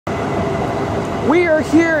We are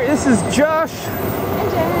here. This is Josh.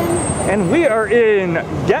 And Jen. And we are in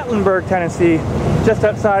Gatlinburg, Tennessee, just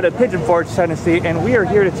outside of Pigeon Forge, Tennessee. And we are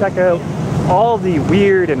here to check out all the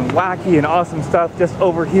weird and wacky and awesome stuff. Just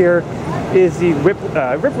over here is the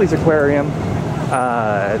Ripley's Aquarium.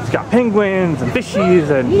 It's got penguins and fishies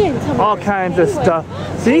and all kinds of stuff.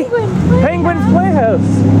 See? Penguins Playhouse.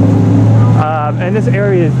 And this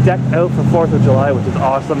area is decked out for 4th of July, which is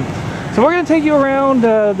awesome. So we're going to take you around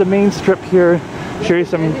the main strip here, show you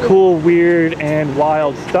some cool, weird, and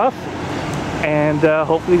wild stuff, and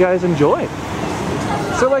hopefully you guys enjoy.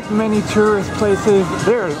 So like many tourist places,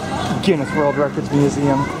 there's Guinness World Records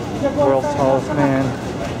Museum, world's tallest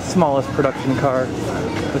man, smallest production car,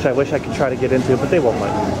 which I wish I could try to get into, but they won't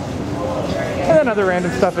let me. And then other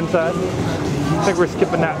random stuff inside. I think we're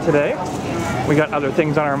skipping that today. We got other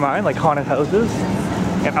things on our mind, like haunted houses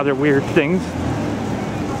and other weird things.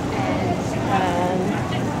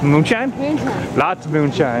 Moonshine? Moonshine. Lots of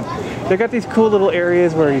moonshine. They got these cool little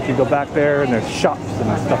areas where you can go back there and there's shops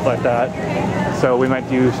and stuff like that. So we might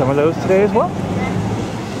do some of those today as well.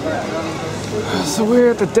 So we're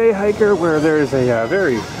at the Day Hiker, where there's a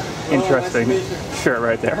very interesting shirt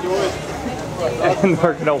right there. And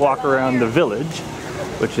we're gonna walk around the village,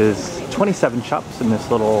 which is 27 shops in this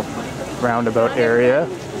little roundabout area.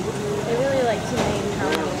 They really like to name how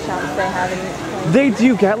many shops they have in it. They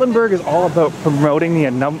do. Gatlinburg is all about promoting the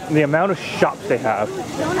amount of shops they have.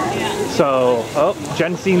 Donuts. So, oh,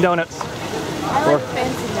 Jen's seen donuts. I like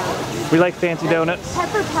fancy donuts. We like fancy donuts.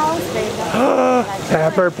 Pepper Palace bagel.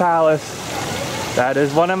 Pepper Palace. That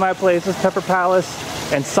is one of my places, Pepper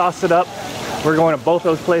Palace. And Sauce It Up. We're going to both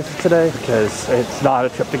those places today because it's not a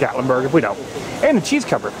trip to Gatlinburg if we don't. And a cheese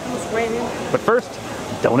cover. But first,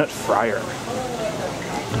 Donut Fryer.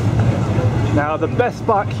 Now the best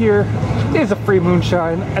spot here is a free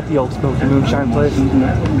moonshine at the Old Smoky Moonshine place.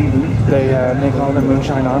 They make all their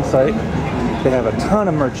moonshine on site. They have a ton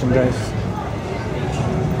of merchandise.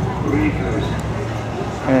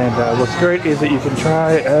 And what's great is that you can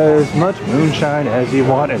try as much moonshine as you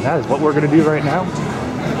want, and that is what we're going to do right now.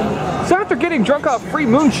 So after getting drunk off free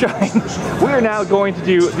moonshine, we are now going to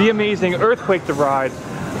do the amazing Earthquake the Ride.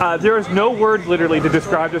 There is no words literally to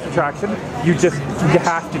describe this attraction. You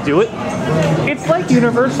have to do it. It's like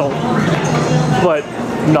Universal, but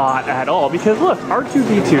not at all, because look,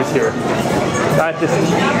 R2-D2's here.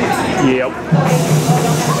 Yep.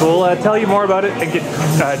 We'll tell you more about it and get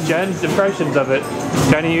Jen's impressions of it.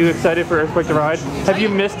 Jen, are you excited for Earthquake the Ride? Have you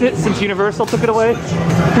missed it since Universal took it away?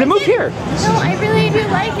 It moved here. No, I really do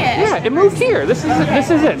like it. Yeah, it moved here. This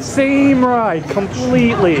is it. Same ride,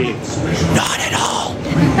 completely. Not at all.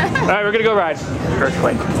 Alright, we're gonna go ride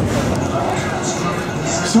Earthquake.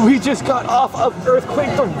 So we just got off of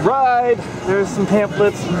Earthquake the Ride. There's some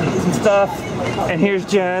pamphlets, some stuff. And here's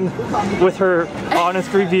Jen with her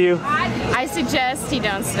honest review. I suggest you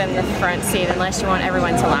don't sit in the front seat unless you want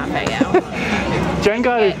everyone to laugh at you. Jen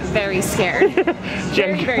got very scared.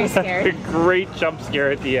 very scared. A great jump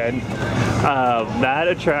scare at the end. That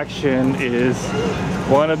attraction is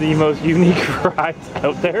one of the most unique rides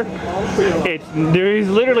out there. There's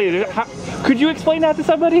literally, could you explain that to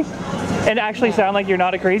somebody and actually sound like you're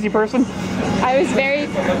not a crazy person? I was very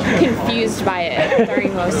confused by it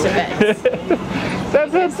during most of it.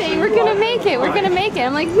 That's saying, we're gonna make it, we're gonna make it.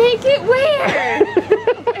 I'm like, make it where?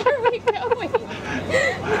 Where are we going?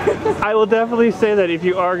 I will definitely say that if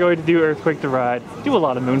you are going to do Earthquake the Ride, do a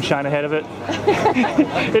lot of moonshine ahead of it.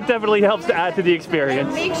 It definitely helps to add to the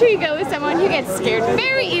experience. Make sure you go with someone who gets scared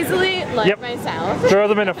very easily, like myself. Throw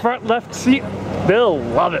them in a front left seat, they'll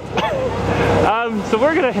love it. So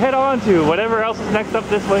we're gonna head on to whatever else is next up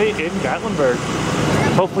this way in Gatlinburg.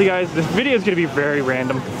 Hopefully guys, this video is gonna be very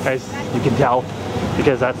random, as you can tell,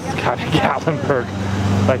 because that's kind of Gatlinburg.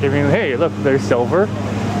 Like, I mean, hey, look, there's silver.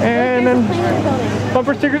 And then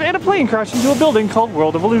bumper stickers and a plane crashed into a building called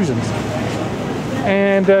World of Illusions.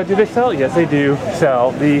 And do they sell? Yes, they do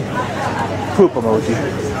sell the poop emoji.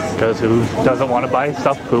 Because who doesn't want to buy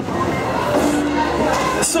stuffed poop?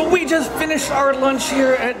 So we just finished our lunch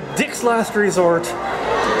here at Dick's Last Resort.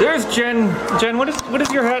 There's Jen. Jen, what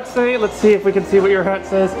does your hat say? Let's see if we can see what your hat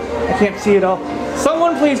says. I can't see it all.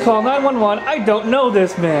 Someone please call 911. I don't know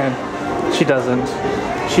this man. She doesn't.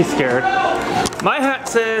 She's scared. My hat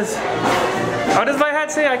says, how does my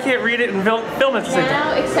hat say? I can't read it and film it at the same time.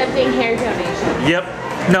 Now accepting hair donations.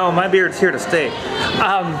 Yep. No, my beard's here to stay.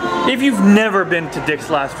 If you've never been to Dick's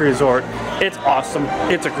Last Resort, it's awesome.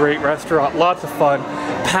 It's a great restaurant, lots of fun.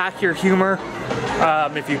 Pack your humor.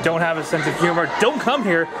 If you don't have a sense of humor, don't come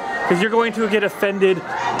here because you're going to get offended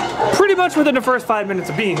pretty much within the first 5 minutes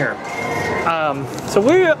of being here. So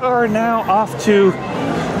we are now off to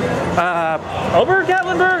Over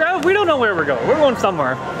Gatlinburg? Oh, we don't know where we're going. We're going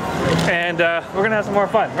somewhere. And we're gonna have some more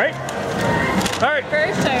fun, right? All right.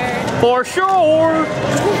 For sure.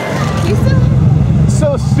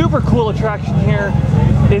 So super cool attraction here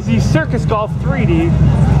is the Circus Golf 3D.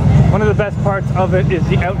 One of the best parts of it is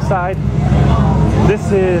the outside.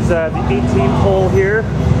 This is the 18th hole here.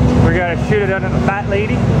 We gotta shoot it out on the fat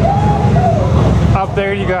lady. Up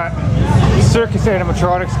there you got circus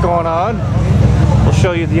animatronics going on. We'll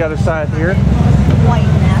show you the other side here.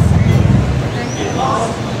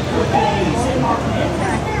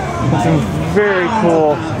 Some very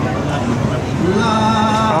cool.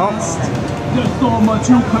 Oh. There's so much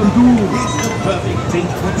you can do.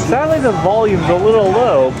 Sadly the volume's a little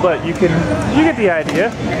low, but you get the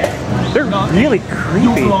idea. They're really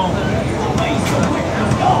creepy.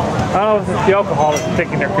 I don't know if it's the alcohol that's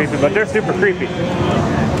thinking they're creepy, but they're super creepy.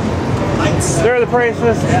 There are the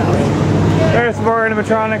prices. There's some more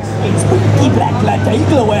animatronics.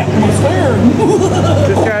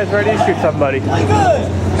 This guy's ready to shoot somebody.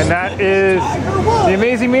 And that is the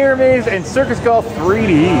Amazing Mirror Maze and Circus Golf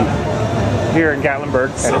 3D here in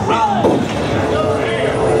Gatlinburg, Tennessee.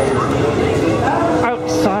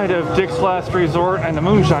 Outside of Dick's Last Resort and the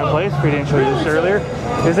Moonshine place, we didn't show you this earlier,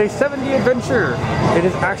 is a 7D adventure. It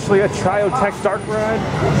is actually a Triotech dark ride,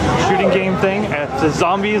 shooting game thing. It's the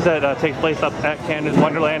zombies that take place up at Canada's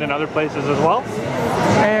Wonderland and other places as well.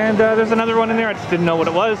 And there's another one in there, I just didn't know what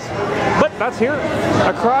it was. But that's here.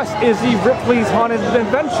 Across is the Ripley's Haunted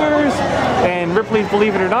Adventures, and Ripley's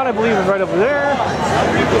Believe It or Not, I believe, is right over there.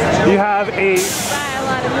 You have a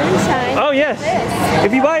lot of moonshine. Oh yes.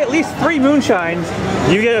 If you buy at least 3 moonshines,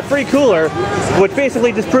 you get a free cooler, which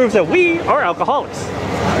basically just proves that we are alcoholics.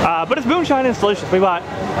 But it's moonshine and it's delicious. We bought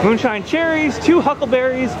moonshine cherries, 2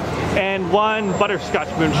 huckleberries, and 1 butterscotch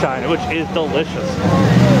moonshine, which is delicious.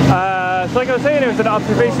 So like I was saying, there's an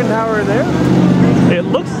observation tower there. It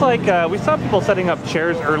looks like we saw people setting up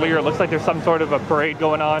chairs earlier. It looks like there's some sort of a parade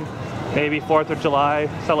going on, maybe 4th of July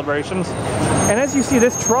celebrations. And as you see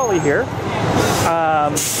this trolley here,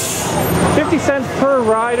 50 cents per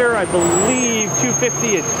rider, I believe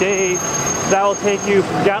 $2.50 a day. That will take you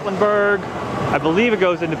from Gatlinburg. I believe it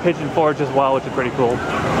goes into Pigeon Forge as well, which is pretty cool.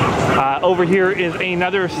 Over here is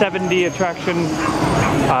another 7D attraction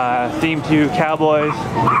themed to cowboys.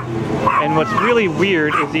 And what's really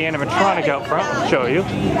weird is the animatronic out front. I'll show you.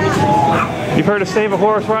 You've heard of Save a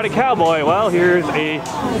Horse, Ride a Cowboy. Well, here's a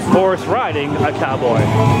horse riding a cowboy,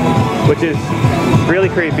 which is really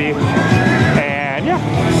creepy. And yeah,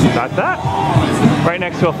 that's that. Right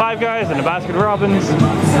next to a Five Guys and a Baskin Robbins.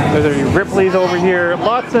 There's a Ripley's over here.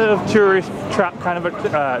 Lots of tourist trap kind of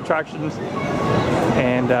attractions.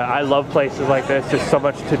 And I love places like this. There's so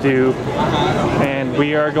much to do. And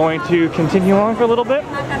we are going to continue on for a little bit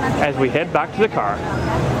as we head back to the car.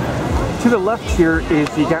 To the left here is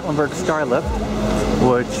the Gatlinburg Skylift,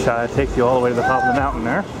 which takes you all the way to the top of the mountain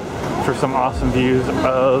there for some awesome views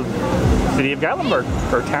of the city of Gatlinburg,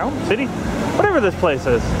 or town, city, whatever this place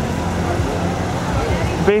is.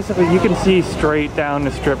 Basically, you can see straight down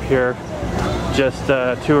the strip here, just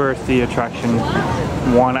touristy attraction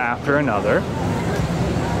one after another.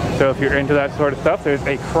 So if you're into that sort of stuff, there's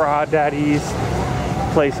a Crawdaddy's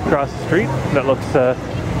place across the street that looks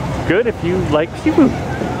good if you like seafood.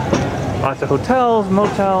 Lots of hotels,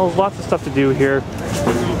 motels, lots of stuff to do here.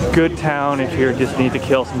 Good town if you just need to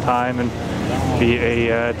kill some time and be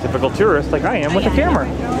a typical tourist like I am with a camera.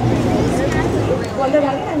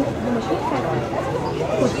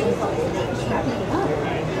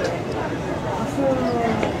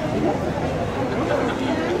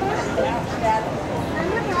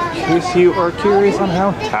 In case you are curious on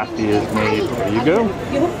how taffy is made, there you go.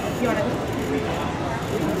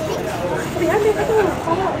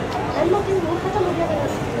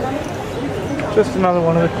 Just another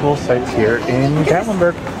one of the cool sites here in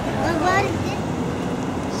Gatlinburg.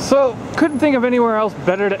 So, couldn't think of anywhere else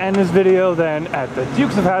better to end this video than at the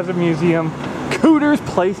Dukes of Hazzard Museum,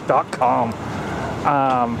 CootersPlace.com.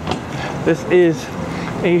 This is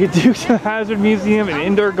a Dukes of Hazzard Museum, an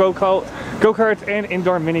indoor go-karts and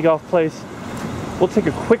indoor mini golf place. We'll take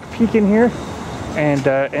a quick peek in here and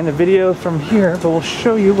end the video from here, but we'll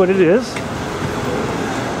show you what it is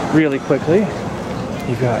really quickly.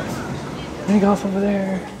 You've got mini golf over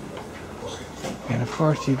there, and of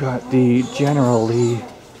course you've got the General Lee.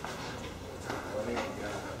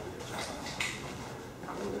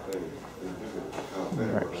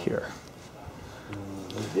 Right here.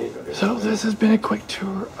 So this has been a quick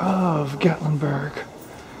tour of Gatlinburg,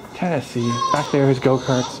 Tennessee. Back there is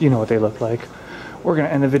go-karts. You know what they look like. We're going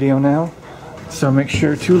to end the video now. So make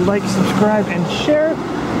sure to like, subscribe, and share.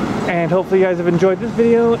 And hopefully you guys have enjoyed this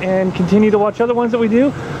video and continue to watch other ones that we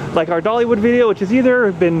do, like our Dollywood video, which has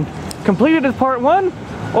either been completed as part 1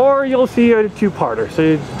 or you'll see a 2-parter.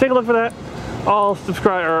 So take a look for that. I'll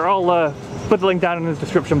subscribe, or I'll put the link down in the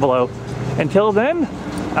description below. Until then,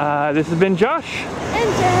 this has been Josh.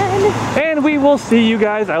 And Jen. And we will see you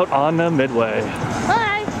guys out on the Midway. Bye.